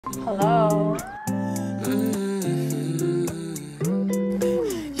Hello.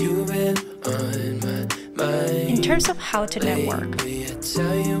 In terms of how to network,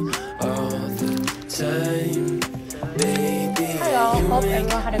 hello, hope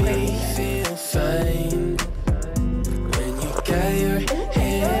everyone had a great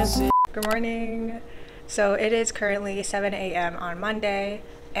weekend. Good morning. So it is currently 7 a.m. on Monday,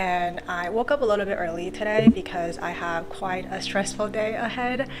 and I woke up a little bit early today because I have quite a stressful day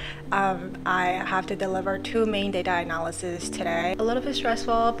ahead. I have to deliver 2 main data analysis today. A little bit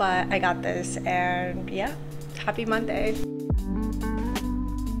stressful, but I got this, and yeah, happy Monday.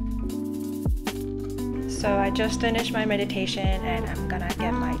 So I just finished my meditation and I'm gonna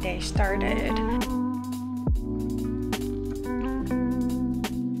get my day started.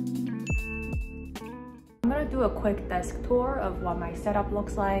 I'm gonna do a quick desk tour of what my setup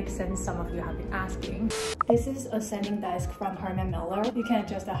looks like since some of you have been asking. This is a standing desk from Herman Miller. You can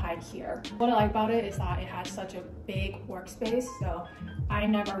adjust the height here. What I like about it is that it has such a big workspace, so I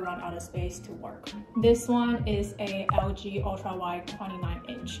never run out of space to work. This one is a LG ultra wide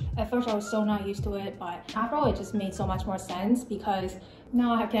 29-inch. At first I was so not used to it, but after all it just made so much more sense because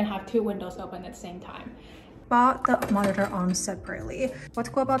now I can have 2 windows open at the same time. Bought the monitor arm separately. What's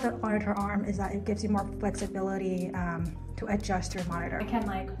cool about the monitor arm is that it gives you more flexibility to adjust your monitor. I can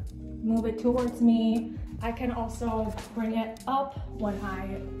like move it towards me. I can also bring it up when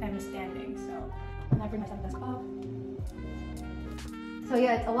I am standing. So when I bring my desk up. So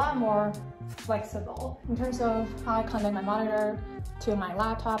yeah, it's a lot more flexible. In terms of how I connect my monitor to my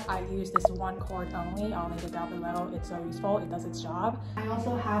laptop, I use this one cord only. I'll link it down below. It's so useful, it does its job. I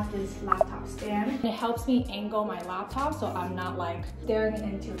also have this laptop stand. It helps me angle my laptop so I'm not like staring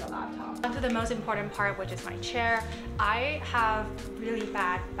into the laptop. On to the most important part, which is my chair. I have really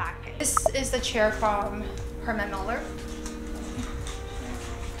bad back pain. This is the chair from Herman Miller.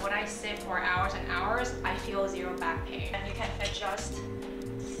 When I sit for hours and hours, I feel 0 back pain. And you can adjust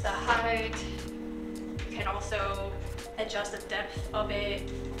the height. You can also adjust the depth of it.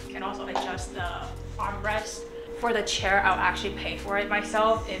 You can also adjust the armrest. For the chair, I'll actually pay for it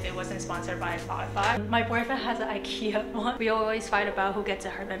myself if it wasn't sponsored by Spotify. My boyfriend has an IKEA one. We always fight about who gets a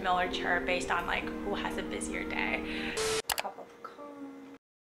Herman Miller chair based on like who has a busier day. Cup of coffee.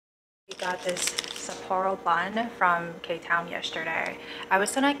 We got this Sapporo bun from K-Town yesterday. I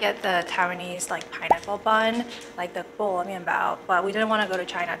was gonna get the Taiwanese like pineapple bun, like the 菠萝面包, but we didn't want to go to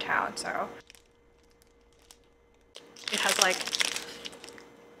Chinatown, so it has like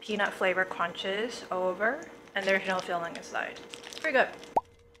peanut flavored crunches all over, and there's no filling inside. It's pretty good.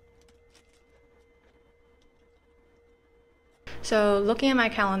 So looking at my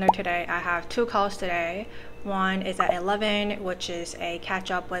calendar today, I have 2 calls today. One is at 11, which is a catch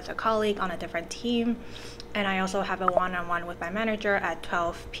up with a colleague on a different team. And I also have a one-on-one with my manager at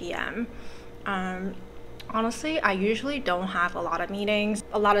 12 p.m. Honestly, I usually don't have a lot of meetings.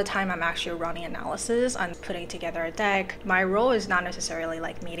 A lot of time I'm actually running analysis. I'm putting together a deck. My role is not necessarily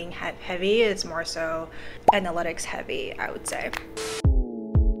like meeting heavy. It's more so analytics heavy, I would say.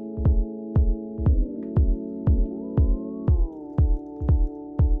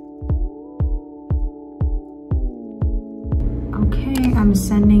 Okay, I'm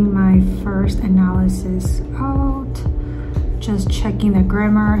sending my first analysis out. Just checking the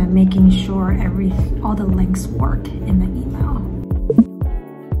grammar and making sure all the links work in the email.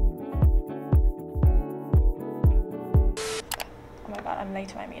 Oh my god, I'm late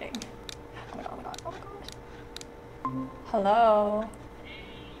to my meeting. Oh my god, oh my god, oh my god. Hello. Hey,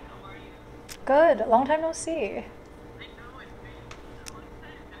 how are you? Good, long time no see. I know, it's been a long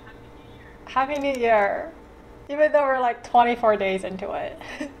time. Happy New Year. Even though we're like 24 days into it.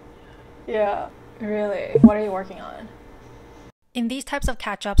 Yeah, really. What are you working on? In these types of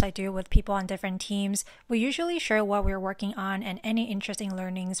catch-ups I do with people on different teams, we usually share what we're working on and any interesting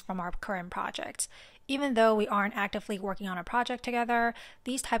learnings from our current projects. Even though we aren't actively working on a project together,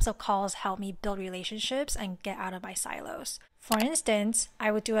 these types of calls help me build relationships and get out of my silos. For instance,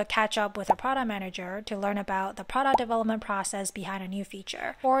 I would do a catch-up with a product manager to learn about the product development process behind a new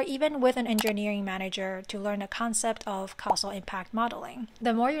feature, or even with an engineering manager to learn the concept of causal impact modeling.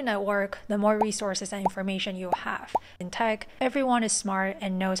 The more you network, the more resources and information you'll have. In tech, everyone is smart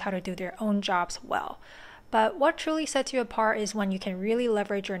and knows how to do their own jobs well. But what truly sets you apart is when you can really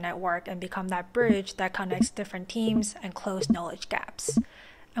leverage your network and become that bridge that connects different teams and close knowledge gaps.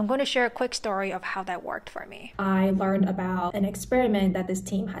 I'm going to share a quick story of how that worked for me. I learned about an experiment that this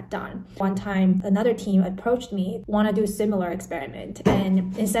team had done. One time, another team approached me, want to do a similar experiment.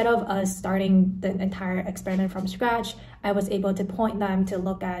 And instead of us starting the entire experiment from scratch, I was able to point them to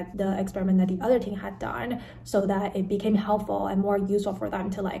look at the experiment that the other team had done so that it became helpful and more useful for them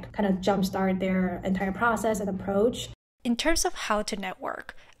to like kind of jumpstart their entire process and approach. In terms of how to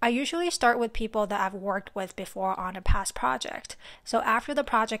network, I usually start with people that I've worked with before on a past project. So after the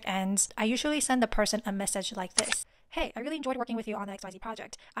project ends, I usually send the person a message like this. Hey, I really enjoyed working with you on the XYZ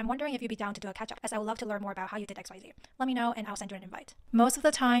project. I'm wondering if you'd be down to do a catch-up, as I would love to learn more about how you did XYZ. Let me know and I'll send you an invite. Most of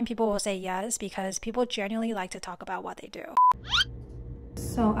the time, people will say yes because people genuinely like to talk about what they do.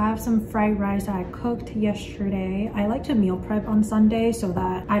 So I have some fried rice that I cooked yesterday. I like to meal prep on Sunday so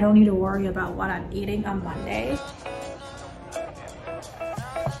that I don't need to worry about what I'm eating on Monday.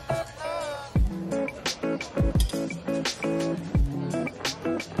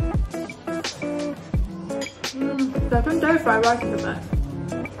 Legendary fried rice is the best.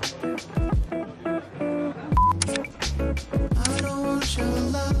 I don't want your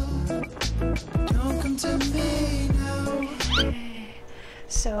love. Don't come to me now.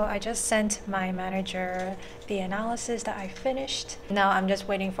 So I just sent my manager the analysis that I finished. Now I'm just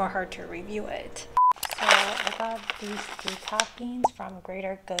waiting for her to review it. So I got these decaf beans from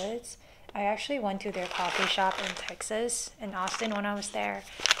Greater Goods. I actually went to their coffee shop in Texas, in Austin when I was there,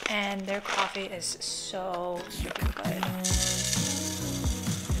 and their coffee is so super good.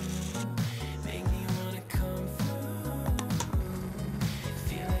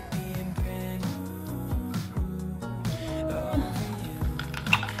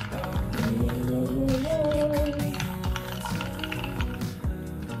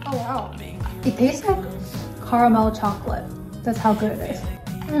 Oh wow, it tastes like caramel chocolate. That's how good it is.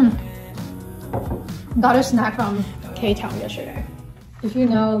 Got a snack from K-Town yesterday. If you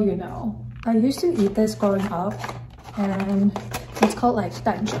know, you know. I used to eat this growing up, and it's called like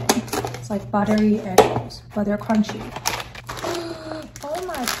danjian. It's like buttery eggs, but they're crunchy. Oh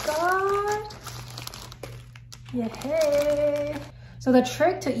my god! Yay! So the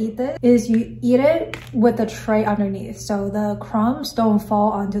trick to eat this is you eat it with the tray underneath. So the crumbs don't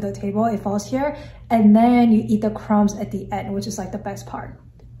fall onto the table, it falls here. And then you eat the crumbs at the end, which is like the best part.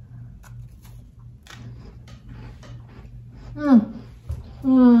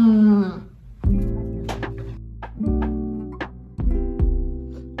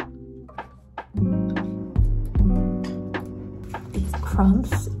 These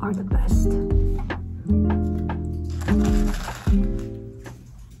crumbs are the best.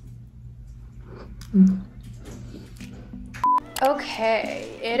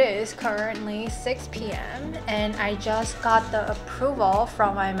 Okay, it is currently 6 p.m. and I just got the approval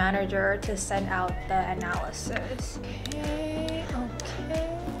from my manager to send out the analysis. Okay.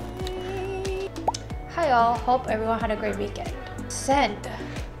 Hi y'all, hope everyone had a great weekend. Send.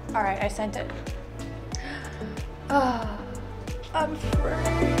 Alright, I sent it. I'm free.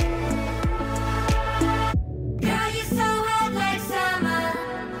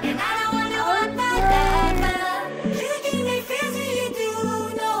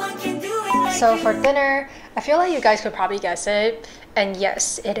 So for dinner, I feel like you guys could probably guess it. And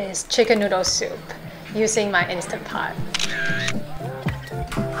yes, it is chicken noodle soup using my Instant Pot.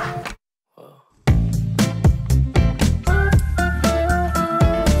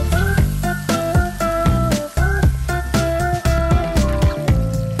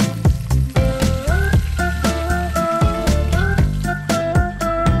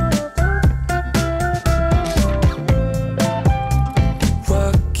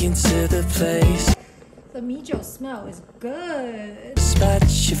 The mijo smell is good. Spot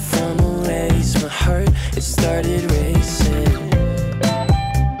you from a ways, my heart it started racing.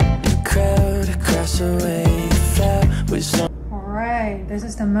 The crowd across the way, the was on. Alright, this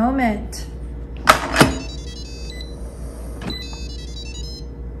is the moment.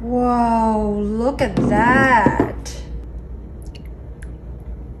 Whoa, look at that.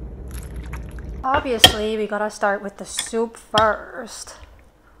 Obviously, we gotta start with the soup first.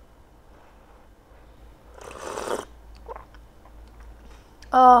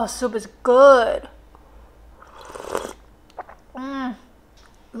 Oh, soup is good.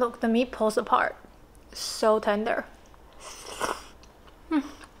 Look, the meat pulls apart. So tender.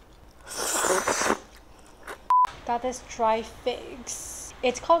 Got this dried figs.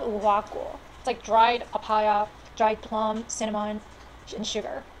 It's called uwaguo. It's like dried papaya, dried plum, cinnamon, and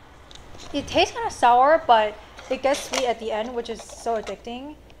sugar. It tastes kind of sour, but it gets sweet at the end, which is so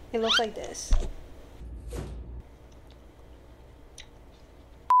addicting. It looks like this.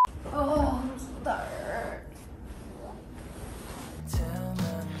 Oh, I'm so tired.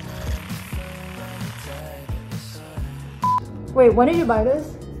 Wait, when did you buy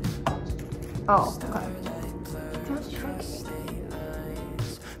this? Oh, okay. Just checking.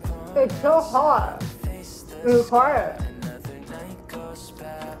 It's so hot. It's hot.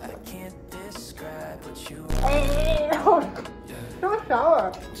 So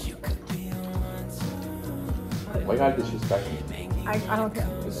sour. Why gotta disrespect me? I don't think.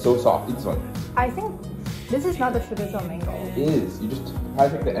 It's so soft. Eat this one. I think this is not the traditional mango. It is. You just try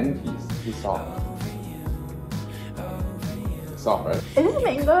to pick the end piece. It's soft. It's soft, right? Is this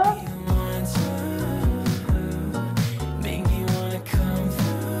mango?